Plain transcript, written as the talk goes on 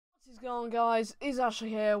What is going on, guys? Is Ashley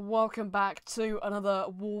here. Welcome back to another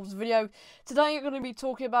Wolves video. Today we're going to be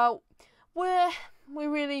talking about where we're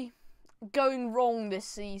really going wrong this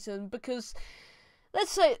season, because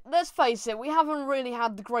let's face it, we haven't really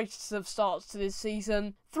had the greatest of starts to this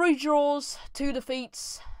season. 3 draws, 2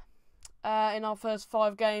 defeats in our first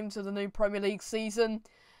 5 games of the new Premier League season.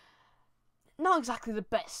 Not exactly the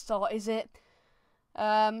best start, is it?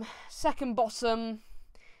 Second bottom.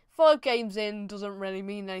 5 games in doesn't really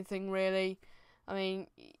mean anything, really. I mean,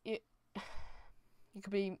 you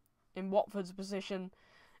could be in Watford's position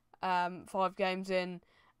 5 games in,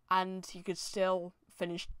 and you could still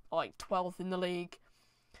finish like 12th in the league.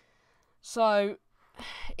 So,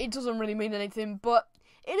 it doesn't really mean anything, but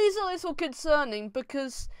it is a little concerning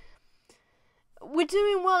because we're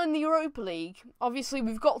doing well in the Europa League. Obviously,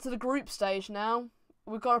 we've got to the group stage now.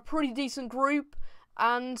 We've got a pretty decent group,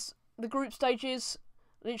 and the group stages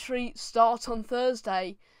literally start on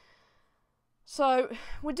Thursday. So,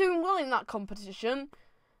 we're doing well in that competition,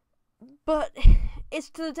 but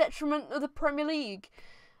it's to the detriment of the Premier League.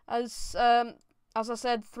 As I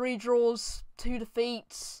said, 3 draws, 2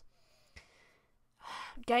 defeats,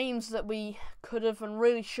 games that we could have and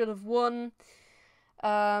really should have won.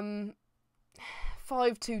 5-2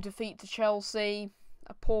 defeat to Chelsea,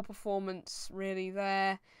 a poor performance really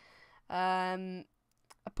there.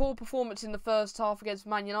 A poor performance in the first half against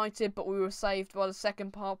Man United, but we were saved by the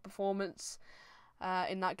second half performance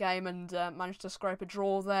in that game and managed to scrape a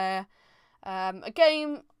draw there.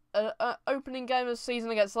 Opening game of the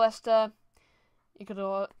season against Leicester. You could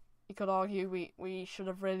argue we should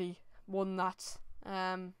have really won that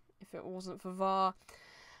if it wasn't for VAR.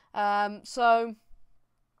 So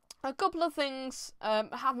a couple of things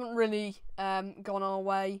haven't really gone our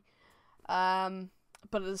way, but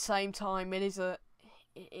at the same time, it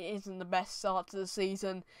isn't the best start to the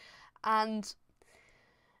season, and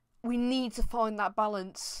we need to find that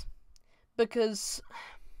balance, because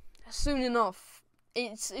soon enough,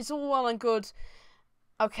 it's all well and good.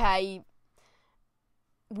 Okay,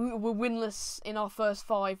 we're winless in our first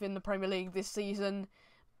 5 in the Premier League this season,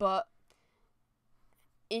 but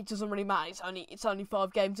it doesn't really matter. It's only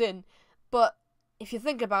 5 games in. But if you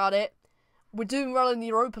think about it, we're doing well in the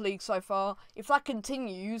Europa League so far. If that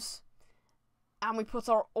continues, and we put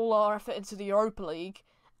all our effort into the Europa League,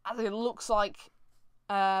 as it looks like,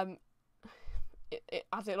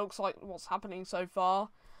 what's happening so far,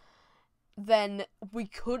 then we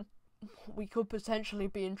could potentially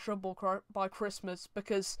be in trouble by Christmas,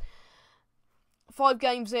 because 5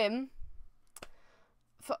 games in,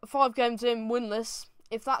 winless.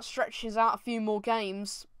 If that stretches out a few more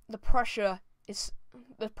games, the pressure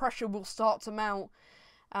will start to mount.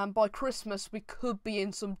 And by Christmas, we could be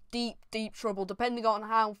in some deep trouble, depending on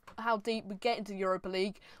how deep we get into the Europa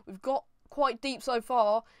League. We've got quite deep so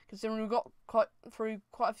far, considering we've got through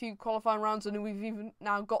quite a few qualifying rounds, and we've even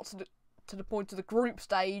now got to the point of the group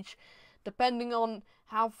stage. Depending on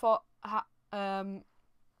how far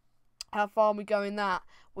we go in that,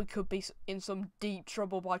 we could be in some deep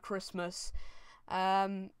trouble by Christmas.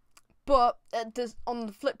 But on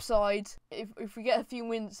the flip side, if we get a few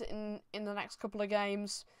wins in the next couple of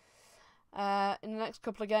games,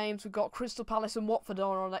 we've got Crystal Palace and Watford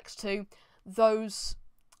on our next 2. Those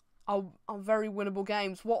are very winnable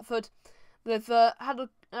games. Watford, they've had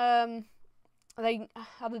a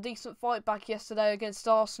decent fight back yesterday against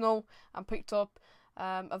Arsenal and picked up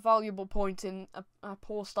a valuable point in a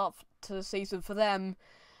poor start to the season for them,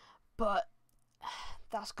 but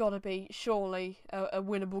that's got to be surely a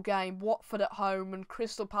winnable game. Watford at home and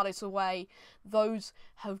Crystal Palace away, those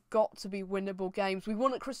have got to be winnable games. We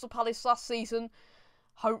won at Crystal Palace last season.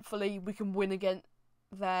 Hopefully we can win again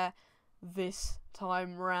there this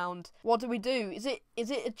time round. What do we do? Is it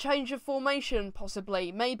a change of formation,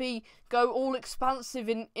 possibly? Maybe go all expansive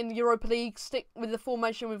in the Europa League, stick with the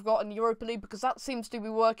formation we've got in the Europa League, because that seems to be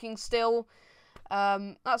working still.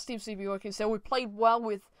 We played well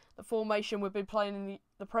with the formation we've been playing in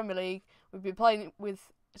the Premier League. We've been playing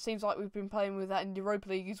with, it seems like we've been playing with that in the Europa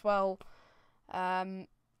League as well. And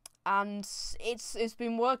it's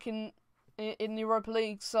been working in the Europa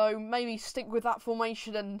League, so maybe stick with that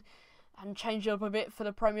formation and change it up a bit for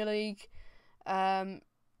the Premier League.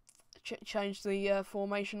 Change the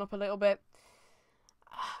formation up a little bit.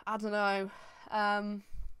 I don't know.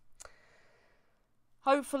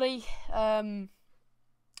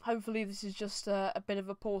 Hopefully this is just a bit of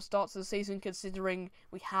a poor start to the season, considering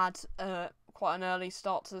we had quite an early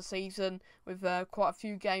start to the season with quite a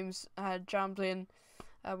few games jammed in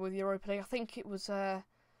with Europa League. I think it was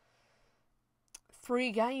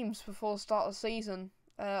 3 games before the start of the season.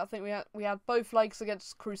 I think we had both legs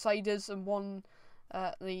against Crusaders and one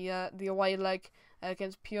the away leg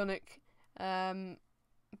against Punic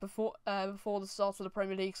before the start of the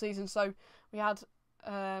Premier League season. So we had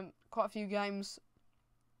quite a few games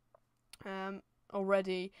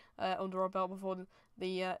already under our belt before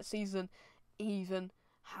the season even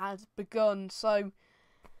had begun. So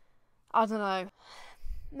I don't know.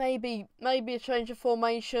 Maybe a change of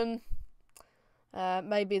formation.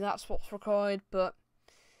 Maybe that's what's required, but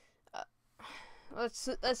let's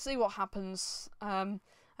see what happens.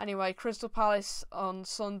 Anyway, Crystal Palace on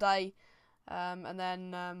Sunday, and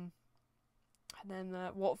then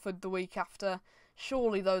Watford the week after.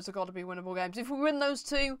 Surely those have got to be winnable games. If we win those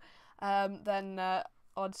two, then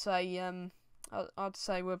I'd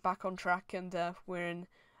say we're back on track and we're in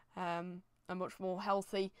a much more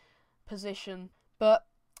healthy position. But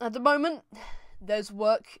at the moment, there's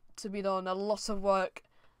work to be done, a lot of work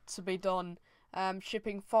to be done.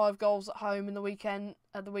 Shipping 5 goals at home at the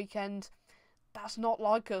weekend, that's not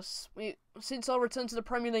like us. Since our return to the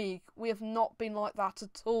Premier League, we have not been like that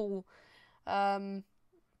at all. I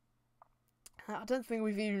don't think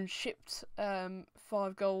we've even shipped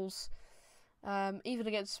 5 goals. Even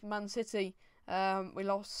against Man City, we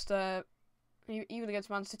lost. Even against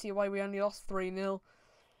Man City away, we only lost 3-0.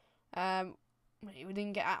 We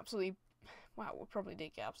didn't get absolutely. Well, we probably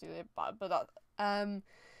did get absolutely bad, but that.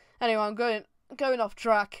 Anyway, I'm going off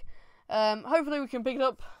track. Hopefully, we can pick it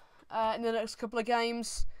up in the next couple of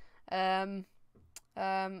games. Yeah.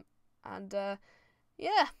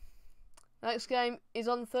 Next game is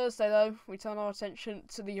on Thursday, though. We turn our attention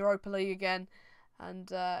to the Europa League again,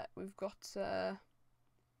 and we've got. I'm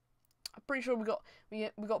pretty sure we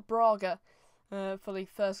got Braga for the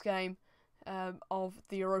first game of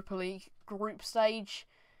the Europa League group stage,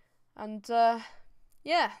 and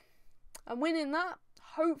yeah, and winning that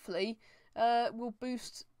hopefully will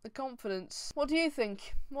boost the confidence. What do you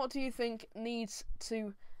think? What do you think needs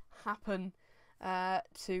to happen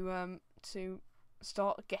to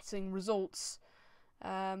start getting results?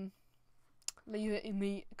 Leave it in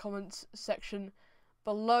the comments section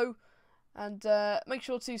below, and make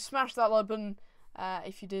sure to smash that like button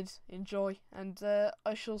if you did enjoy, and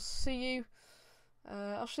I shall see you.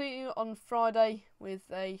 I'll see you on Friday with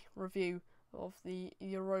a review of the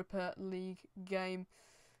Europa League game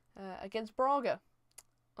against Braga.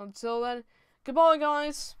 Until then, goodbye,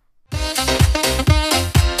 guys.